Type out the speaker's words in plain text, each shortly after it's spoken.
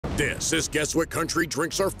This is Guess What Country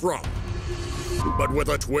Drinks Are From, but with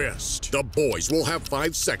a twist. The boys will have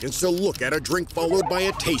 5 seconds to look at a drink followed by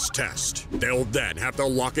a taste test. They'll then have to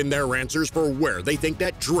lock in their answers for where they think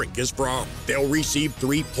that drink is from. They'll receive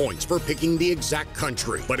 3 points for picking the exact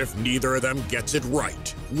country, but if neither of them gets it right,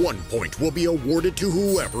 1 point will be awarded to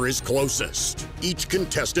whoever is closest. Each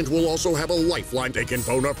contestant will also have a lifeline. They can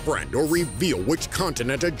phone a friend or reveal which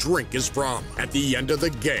continent a drink is from. At the end of the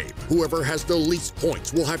game, whoever has the least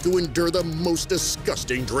points will have to endure the most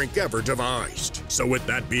disgusting drink ever devised. So with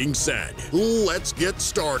that being said, let's get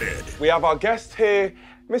started. We have our guest here,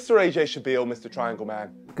 Mr. AJ Shabeel, Mr. Triangle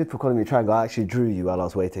Man. Good for calling me Triangle. I actually drew you while I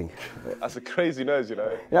was waiting. That's a crazy nose, you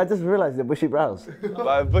know. Yeah, I just realised the bushy brows.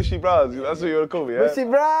 Like bushy brows, that's what you want to call me, yeah? Bushy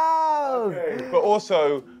brows! Okay. But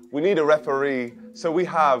also, we need a referee, so we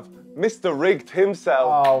have Mr. Rigged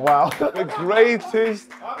himself. Oh, wow. The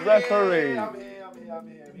greatest referee. I'm here.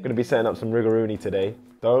 I'm gonna be setting up some rigoroni today.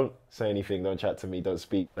 Don't say anything, don't chat to me, don't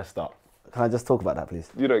speak. Let's start. Can I just talk about that, please?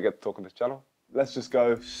 You don't get to talk on this channel. Let's just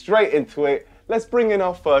go straight into it. Let's bring in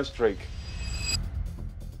our first drink.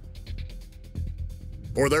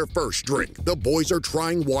 For their first drink, the boys are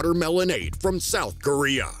trying watermelonade from South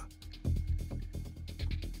Korea.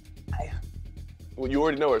 Well, you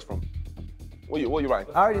already know where it's from. What you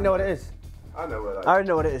writing? I already know what it is. I know where that is. I already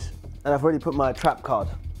know what it is. And I've already put my trap card.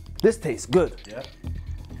 This tastes good. Yeah.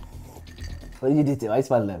 What you did to? Why you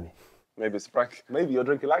smiling at me? Maybe it's a prank. Maybe you're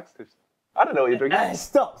drinking laxatives. I don't know what you're drinking. Hey,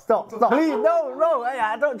 stop. Please, no. Hey,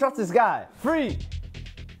 I don't trust this guy. 3,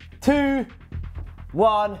 2,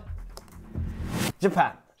 1.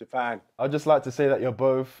 Japan. Japan. I'd just like to say that you're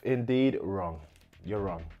both indeed wrong. You're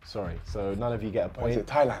wrong, sorry. So none of you get a point. Is it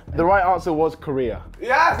Thailand? The right answer was Korea.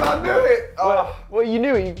 Yes, I knew it! Well, you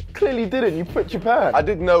knew it, you clearly didn't. You put Japan. I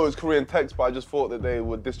did know it was Korean text, but I just thought that they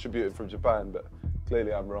were distributed from Japan, but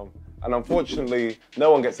clearly I'm wrong. And unfortunately,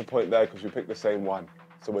 no one gets a point there because we picked the same one.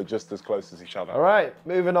 So we're just as close as each other. All right,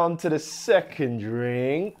 moving on to the second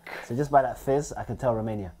drink. So just by that fizz, I can tell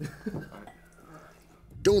Romania.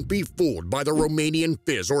 Don't be fooled by the Romanian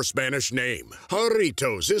fizz or Spanish name.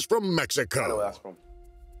 Jarritos is from I know Mexico. where that's from.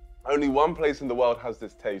 Only one place in the world has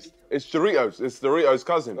this taste. It's Doritos. It's Doritos'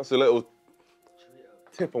 cousin. That's a little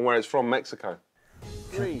tip on where it's from, Mexico.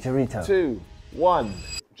 3, Dorito. 2, 1.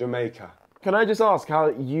 Jamaica. Can I just ask how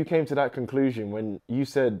you came to that conclusion when you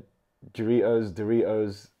said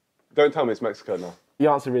Doritos? Don't tell me it's Mexico now. The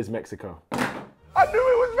answer is Mexico. I knew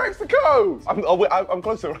it was Mexico! I'm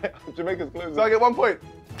closer, right? Jamaica's closer. So I get 1 point.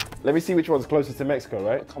 Let me see which one's closest to Mexico,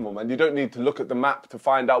 right? Come on, man. You don't need to look at the map to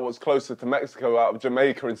find out what's closer to Mexico out of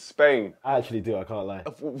Jamaica and Spain. I actually do, I can't lie.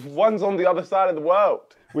 One's on the other side of the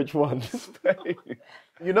world. Which one? Spain.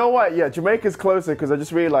 You know what? Yeah, Jamaica's closer because I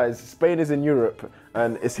just realized Spain is in Europe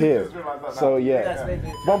and it's here. So yeah,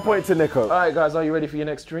 1 point to Nico. All right, guys, are you ready for your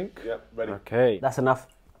next drink? Yep, ready. Okay. That's enough.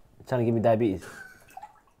 You're trying to give me diabetes.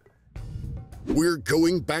 We're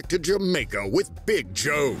going back to Jamaica with Big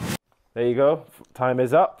Joe. There you go. Time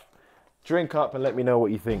is up. Drink up and let me know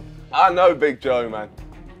what you think. I know Big Joe, man.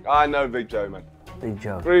 I know Big Joe, man. Big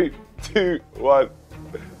Joe. 3, 2, 1.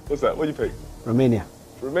 What's that? What do you pick? Romania.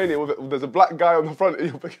 Romania. There's a black guy on the front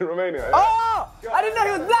and you're picking Romania. Yeah? Oh! I didn't know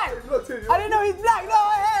he was black! I didn't know he's black! No,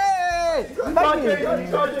 hey! Thank you! I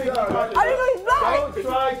didn't know he's black! Don't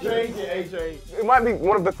try change it, AJ. It might be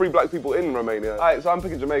one of the 3 black people in Romania. All right, so I'm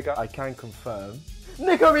picking Jamaica. I can confirm.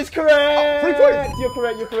 Nico is correct! 3 points! You're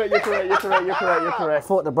correct. I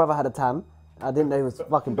thought the brother had a tan. I didn't know he was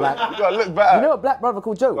fucking black. You gotta look better. You know a black brother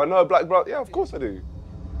called Joe? I know a black brother. Yeah, of course I do.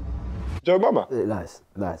 Joe Mama. Nice.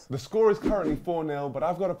 The score is currently 4-0, but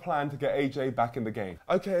I've got a plan to get AJ back in the game.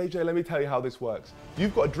 Okay, AJ, let me tell you how this works.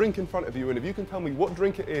 You've got a drink in front of you, and if you can tell me what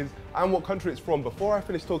drink it is and what country it's from before I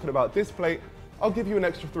finish talking about this plate, I'll give you an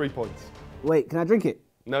extra 3 points. Wait, can I drink it?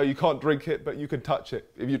 No, you can't drink it, but you can touch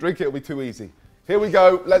it. If you drink it, it'll be too easy. Here we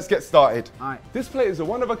go, let's get started. All right. This plate is a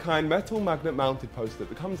one-of-a-kind metal magnet mounted poster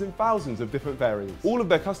that comes in thousands of different variants. All of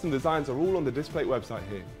their custom designs are all on the Displate website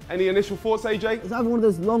here. Any initial thoughts, AJ? It's either one of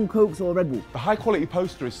those long Cokes or Red Bull. The high-quality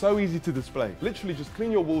poster is so easy to display. Literally just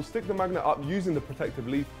clean your wall, stick the magnet up using the protective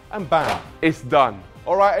leaf, and bam, it's done.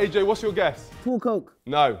 All right, AJ, what's your guess? Full Coke.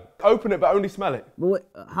 No. Open it, but only smell it. But wait,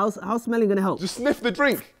 how's smelling gonna help? Just sniff the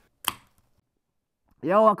drink.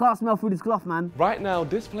 Yo, I can't smell through this cloth, man. Right now,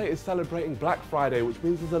 Displate is celebrating Black Friday, which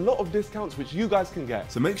means there's a lot of discounts which you guys can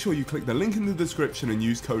get. So make sure you click the link in the description and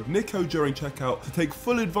use code NICO during checkout to take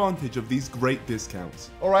full advantage of these great discounts.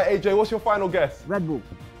 All right, AJ, what's your final guess? Red Bull.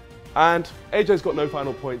 And AJ's got no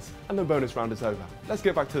final points, and the bonus round is over. Let's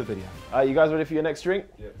get back to the video. You guys ready for your next drink?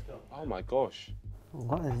 Yeah, let's go. Oh my gosh.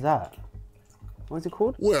 What is that? What's it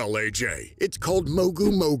called? Well, AJ, it's called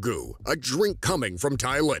Mogu Mogu, a drink coming from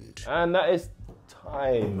Thailand. And that is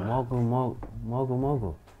time.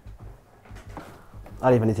 Mogu. I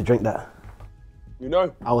don't even need to drink that. You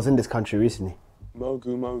know? I was in this country recently. Mogu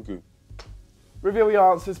Mogu. Reveal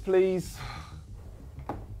your answers, please.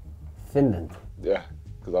 Finland. Yeah,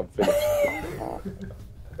 because I'm finished.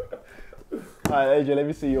 Alright, AJ, let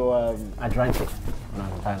me see your... I drank it when I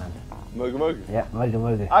was in Thailand. Mogu Mogu? Yeah,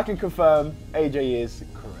 Mogu. I can confirm AJ is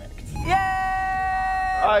correct.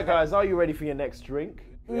 Yeah! Alright guys, are you ready for your next drink?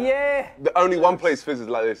 Yeah! The only one place fizzes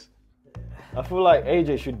like this. I feel like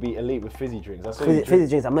AJ should be elite with fizzy drinks. That's all Fizzy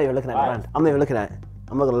drinks, I'm not even looking at the brand. I'm not even looking at it.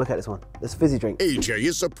 I'm not gonna look at this one. This fizzy drink. AJ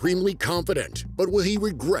is supremely confident, but will he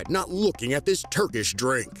regret not looking at this Turkish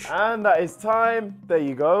drink? And that is time. There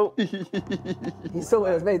you go. He saw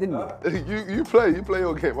what it was made, didn't he? You play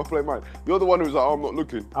your game, I play mine. You're the one who's like, oh, I'm not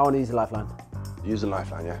looking. I want to use a lifeline. Use a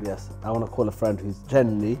lifeline, yeah? Yes. I want to call a friend who's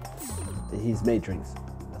genuinely, he's made drinks.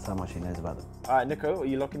 That's how much he knows about them. All right, Nico, are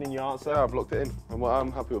you locking in your answer? Yeah, I've locked it in.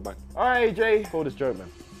 I'm happy with mine. All right, AJ, call this joke,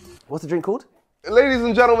 man. What's the drink called? Ladies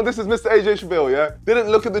and gentlemen, this is Mr. AJ Shabeel, yeah? Didn't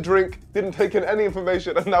look at the drink, didn't take in any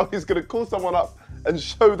information, and now he's gonna call someone up and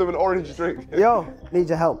show them an orange drink. Yo, need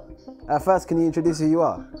your help. First, can you introduce who you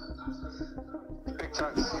are? Big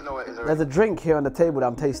chance, you know what it is already. There's a drink here on the table that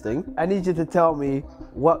I'm tasting. I need you to tell me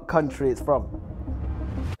what country it's from.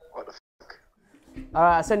 What the fuck? All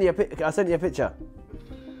right, I'll send you a picture.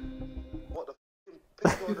 What the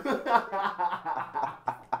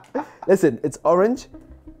fuck? Listen, it's orange,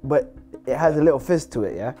 but it has a little fizz to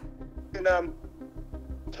it, yeah?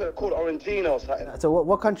 Called Orangina or something. So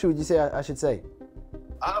what country would you say I should say?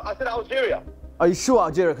 I said Algeria. Are you sure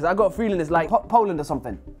Algeria? Because I got a feeling it's like Poland or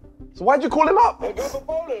something. So why'd you call him up? Go for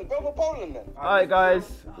Poland then. All right,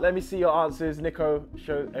 guys, let me see your answers. Nico,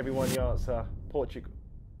 show everyone your answer. Portugal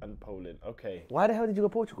and Poland. Okay. Why the hell did you go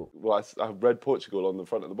Portugal? Well, I read Portugal on the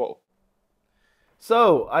front of the bottle.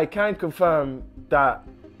 So I can confirm that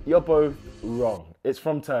you're both wrong. It's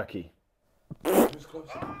from Turkey. Who's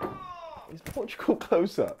closer? Is Portugal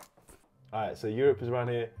closer? All right, so Europe is around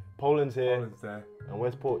here. Poland's here. Poland's there. And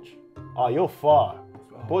where's Porch? Oh, you're far.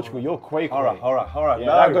 Portugal, you're quake. All right. Yeah,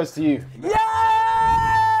 No. that goes to you.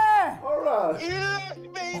 Yeah! All right. Yes,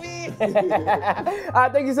 baby! All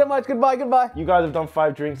right, thank you so much. Goodbye. You guys have done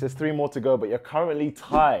 5 drinks. There's 3 more to go, but you're currently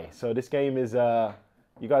tied. So this game is,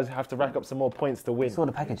 you guys have to rack up some more points to win. I saw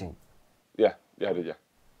the packaging. Yeah, I did, yeah.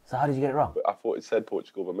 So how did you get it wrong? I thought it said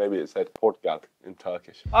Portugal, but maybe it said Portugal in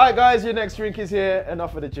Turkish. All right, guys, your next drink is here.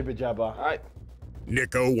 Enough of the jibber jabber. All right.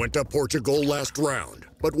 Nico went to Portugal last round,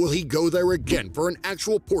 but will he go there again for an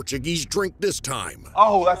actual Portuguese drink this time?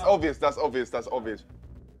 Oh, that's obvious.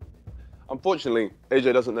 Unfortunately,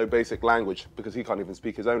 AJ doesn't know basic language because he can't even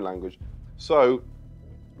speak his own language. So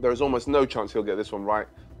there is almost no chance he'll get this one right,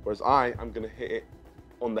 whereas I am going to hit it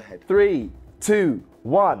on the head. 3, 2,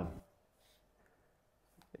 1.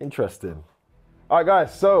 Interesting. All right,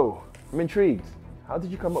 guys, so I'm intrigued. How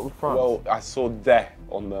did you come up with France? Well, I saw "de"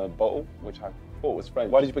 on the bottle, which I thought was French.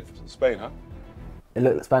 Why did you pick Spain, huh? It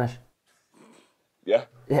looked like Spanish. Yeah?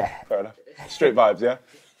 Yeah. Fair enough. Straight vibes, yeah?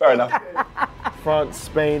 Fair enough. France,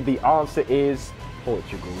 Spain, the answer is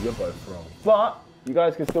Portugal. You're both wrong. But you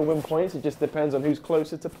guys can still win points. It just depends on who's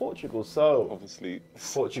closer to Portugal. So, Obviously,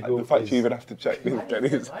 Portugal the fact is- you even have to check these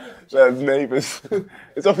Kenny's, their neighbours.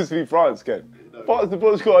 It's obviously France, Ken. Parts of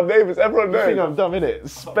Portugal are neighbours, everyone I think knows. I'm dumb, innit?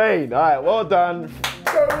 Spain. All right, well done.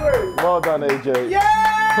 Well done, AJ. Yeah!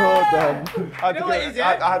 Well done. I had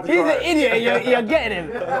to He's try an it. idiot. You're getting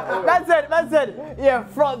him. Man said, yeah,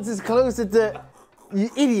 France is closer to. You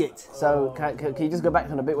idiot. So can you just go back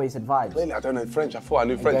on a bit where you said vibes? Really, I don't know French. I thought I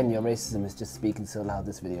knew French. Again, your racism is just speaking so loud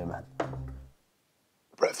this video, man.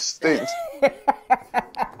 Breath stinks.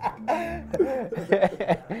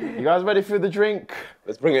 You guys ready for the drink?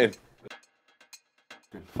 Let's bring it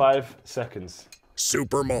in. 5 seconds.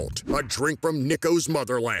 Super Malt, a drink from Nico's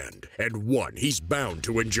motherland, and one he's bound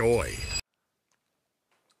to enjoy.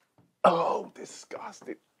 Oh,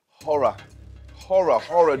 disgusting. Horror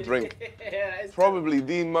drink. Probably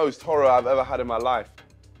the most horror I've ever had in my life.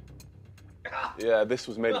 Yeah, this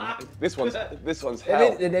was made. This one's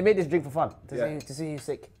hell. They made this drink for fun Yeah. to see who's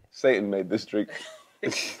sick. Satan made this drink.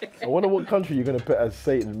 I wonder what country you're gonna put as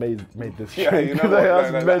Satan made this Yeah, drink. you know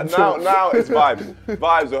That's what? mental. Now it's vibes.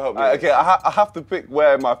 Vibes will help me. Okay, I have to pick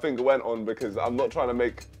where my finger went on because I'm not trying to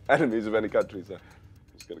make enemies of any country. So I'm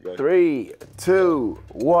just gonna go. 3, 2,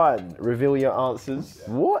 1. Reveal your answers.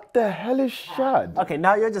 What the hell is shad? Okay,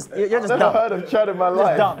 now you're just Never dumb. heard of Chad in my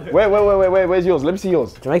life. dumb. Wait. Where's yours? Let me see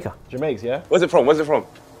yours. Jamaica. Jamaica's, yeah? Where's it from?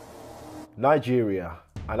 Nigeria.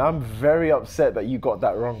 And I'm very upset that you got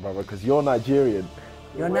that wrong, brother, because you're Nigerian.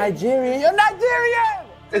 You're Nigerian. You're Nigerian.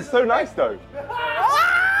 It's so nice though.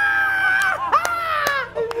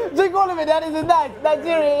 Drink all of it. That is nice.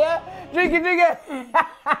 Nigeria, yeah. Drink it, drink it.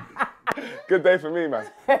 Good day for me, man.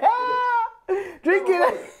 Drink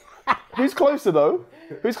it. Who's closer though?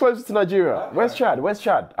 Who's closer to Nigeria? Where's Chad? Where's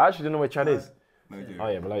Chad? I actually don't know where Chad is. Oh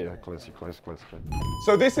yeah, Malaysia. Close.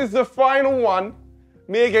 So this is the final one.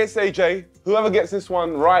 Me against AJ. Whoever gets this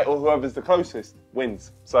one right or whoever's the closest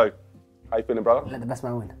wins. So, how you feeling, brother? Let the best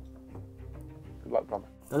man win. Good luck, brother.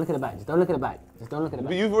 Don't look at the back. Just don't look at the back. Just don't look at the But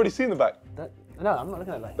back. you've already seen the back. No, I'm not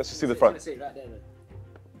looking at the back. Let's just see the front. Right there.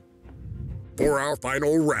 For our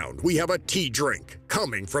final round, we have a tea drink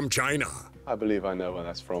coming from China. I believe I know where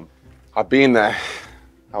that's from. I've been there.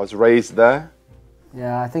 I was raised there.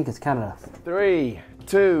 Yeah, I think it's Canada. 3,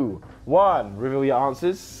 2, 1. Reveal your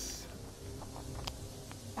answers.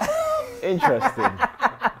 Interesting.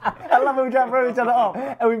 I love when we try to throw each other off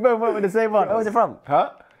and we both went with the same one. Where was it from?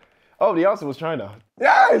 Huh? Oh, the answer was China.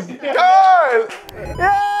 Yes! Good!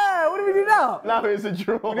 Yeah! What do we do now? Now it's a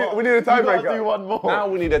draw. We need a tiebreaker. You gotta do one more. Now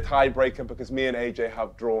we need a tiebreaker because me and AJ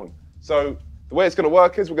have drawn. So the way it's going to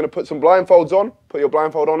work is we're going to put some blindfolds on. Put your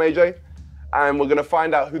blindfold on, AJ. And we're going to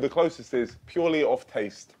find out who the closest is purely off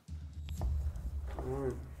taste.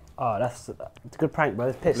 Oh, it's a good prank, bro.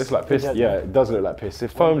 It's piss. Looks like piss. Yeah, it does look like piss.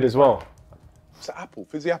 It foamed as well. It's an apple,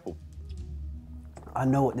 fizzy apple. I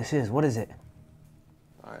know what this is. What is it?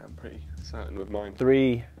 I am pretty certain with mine.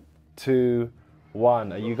 3, 2,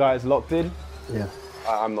 1. Are you guys locked in? Yeah.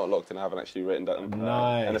 I'm not locked in. I haven't actually written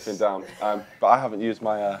Nice. anything down. But I haven't used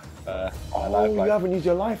my lifeline. You haven't used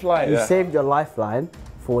your lifeline. You saved your lifeline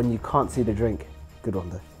for when you can't see the drink. Good one,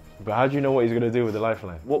 though. But how do you know what he's going to do with the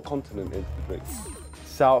lifeline? What continent is the drink?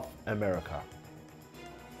 South America.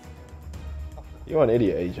 You're an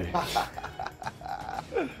idiot, AJ.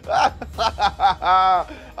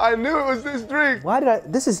 I knew it was this drink. Why did I?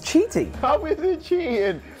 This is cheating. How is it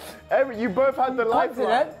cheating? You both had the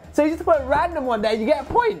lifeline. Continent. So you just put a random one there, you get a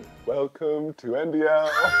point. Welcome to NDL.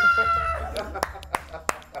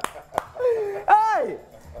 Hey!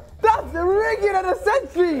 That's the rigging of the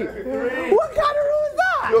century! What kind of rule is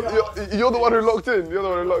that? You're the one who locked in. You're the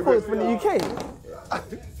one who locked Oh, in. it's from the UK.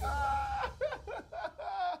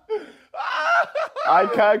 I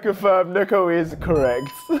can confirm Nico is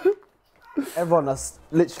correct. Everyone that's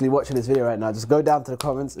literally watching this video right now, just go down to the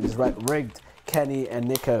comments and just write rigged Kenny and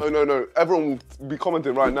Nico. Oh, no. Everyone will be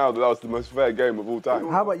commenting right now that was the most fair game of all time.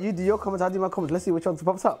 How about you do your comments, I'll do my comments. Let's see which one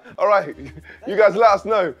pops up. All right, you guys let us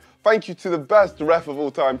know. Thank you to the best ref of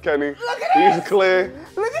all time, Kenny. Look at He's clear.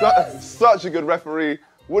 Such a good referee.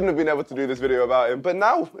 Wouldn't have been able to do this video without him. But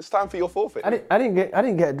now it's time for your forfeit. I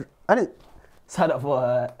didn't sign up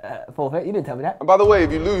for forfeit. You didn't tell me that. And by the way,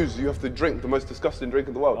 if you lose, you have to drink the most disgusting drink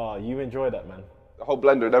in the world. Oh, you enjoy that, man. The whole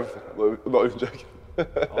blender and everything. Well, I'm not even joking.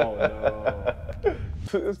 Oh, no.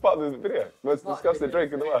 It's part of the video. Most disgusting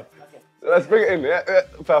drink in the world. Let's bring it in. Yeah,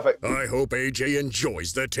 perfect. I hope AJ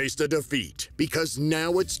enjoys the taste of defeat, because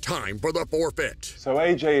now it's time for the forfeit. So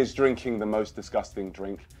AJ is drinking the most disgusting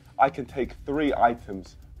drink. I can take 3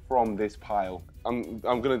 items from this pile. I'm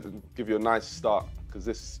gonna give you a nice start because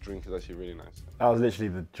this drink is actually really nice. That was literally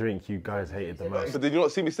the drink you guys hated the most. But did you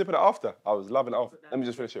not see me sipping it after? I was loving it off. Let me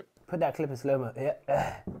just finish it. Put that clip in slow-mo.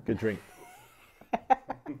 Yeah. Good drink.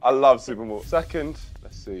 I love Supermalt. Second,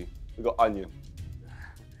 let's see. We got onion.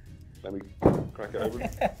 Let me crack it open.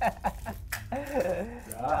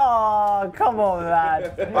 Oh, come on,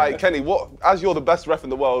 man. Right, Kenny, as you're the best ref in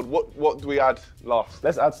the world, what do we add last?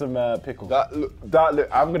 Let's add some pickles. That look,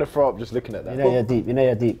 I'm going to throw up just looking at that. You know you're deep. You know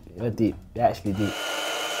you're deep. You're deep. You're actually deep.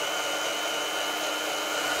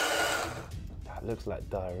 That looks like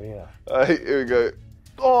diarrhea. here we go.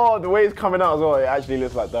 Oh, the way it's coming out as well, it actually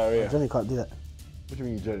looks like diarrhea. Johnny can't do that. What do you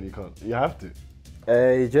mean you generally can't? You have to.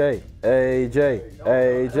 AJ. I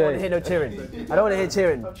don't want to hear no cheering. I don't want to hear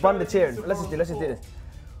cheering. Bun the cheering. Let's just do this.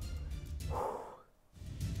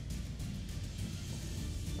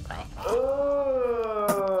 I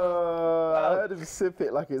heard him sip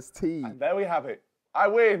it like it's tea. And there we have it. I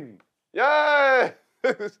win. Yay!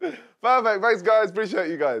 Perfect. Thanks, guys. Appreciate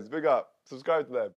you guys. Big up. Subscribe to them.